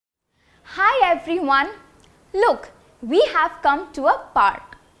everyone. Look, we have come to a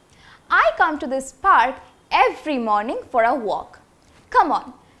park. I come to this park every morning for a walk. Come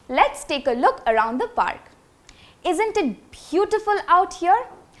on, let's take a look around the park. Isn't it beautiful out here?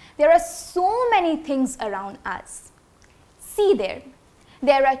 There are so many things around us. See there.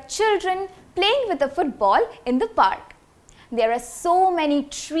 There are children playing with a football in the park. There are so many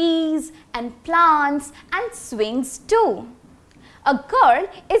trees and plants and swings too. A girl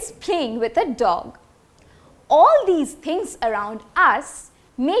is playing with a dog. All these things around us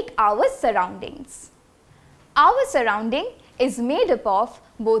make our surroundings. Our surrounding is made up of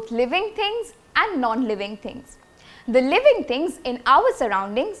both living things and non-living things. The living things in our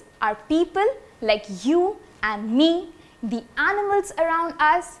surroundings are people like you and me, the animals around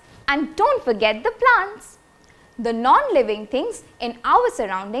us, and don't forget the plants. The non-living things in our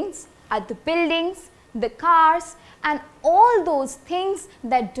surroundings are the buildings, the cars, and all those things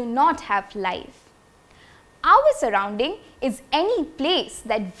that do not have life. Our surrounding is any place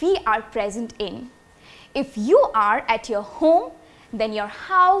that we are present in. If you are at your home, then your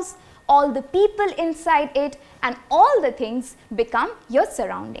house, all the people inside it, and all the things become your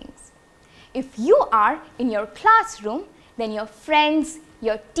surroundings. If you are in your classroom, then your friends,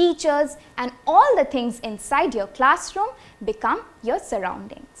 your teachers, and all the things inside your classroom become your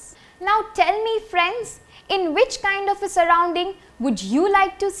surroundings. Now tell me, friends, in which kind of a surrounding would you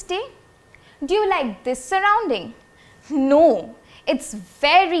like to stay? Do you like this surrounding? No, it's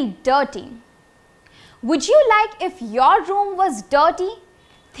very dirty. Would you like if your room was dirty?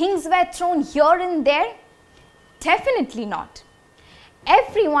 Things were thrown here and there? Definitely not.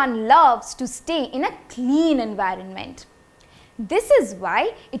 Everyone loves to stay in a clean environment. This is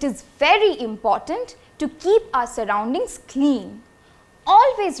why it is very important to keep our surroundings clean.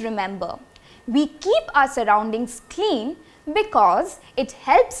 Always remember, we keep our surroundings clean because it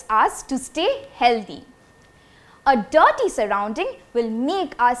helps us to stay healthy. A dirty surrounding will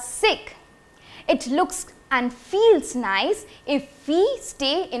make us sick. It looks and feels nice if we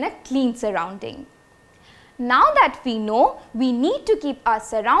stay in a clean surrounding. Now that we know we need to keep our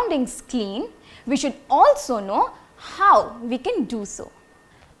surroundings clean, we should also know how we can do so.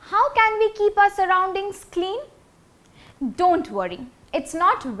 How can we keep our surroundings clean? Don't worry, it's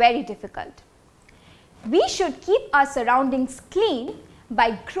not very difficult. We should keep our surroundings clean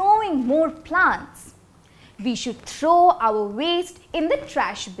by growing more plants. We should throw our waste in the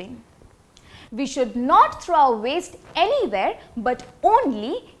trash bin. We should not throw our waste anywhere but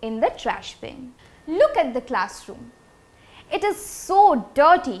only in the trash bin. Look at the classroom. It is so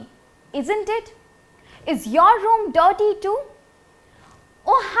dirty, isn't it? Is your room dirty too?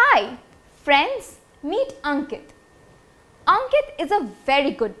 Oh hi, friends, meet Ankit. Ankit is a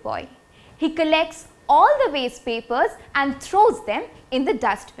very good boy. He collects all the waste papers and throws them in the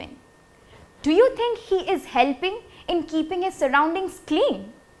dustbin. Do you think he is helping in keeping his surroundings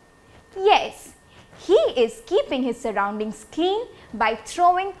clean? Yes, he is keeping his surroundings clean by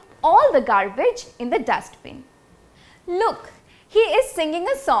throwing all the garbage in the dustbin. Look, he is singing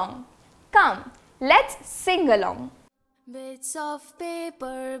a song. Come, let's sing along. Bits of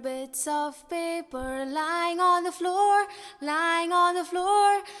paper, lying on the floor,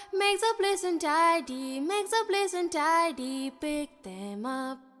 makes a place untidy, pick them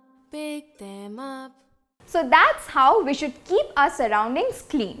up. So that's how we should keep our surroundings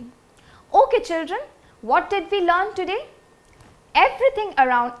clean. Okay children, what did we learn today? Everything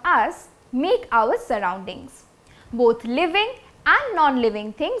around us make our surroundings. Both living and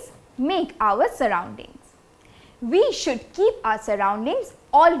non-living things make our surroundings. We should keep our surroundings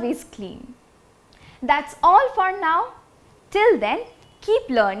always clean. That's all for now. Till then, keep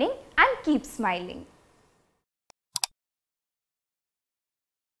learning and keep smiling.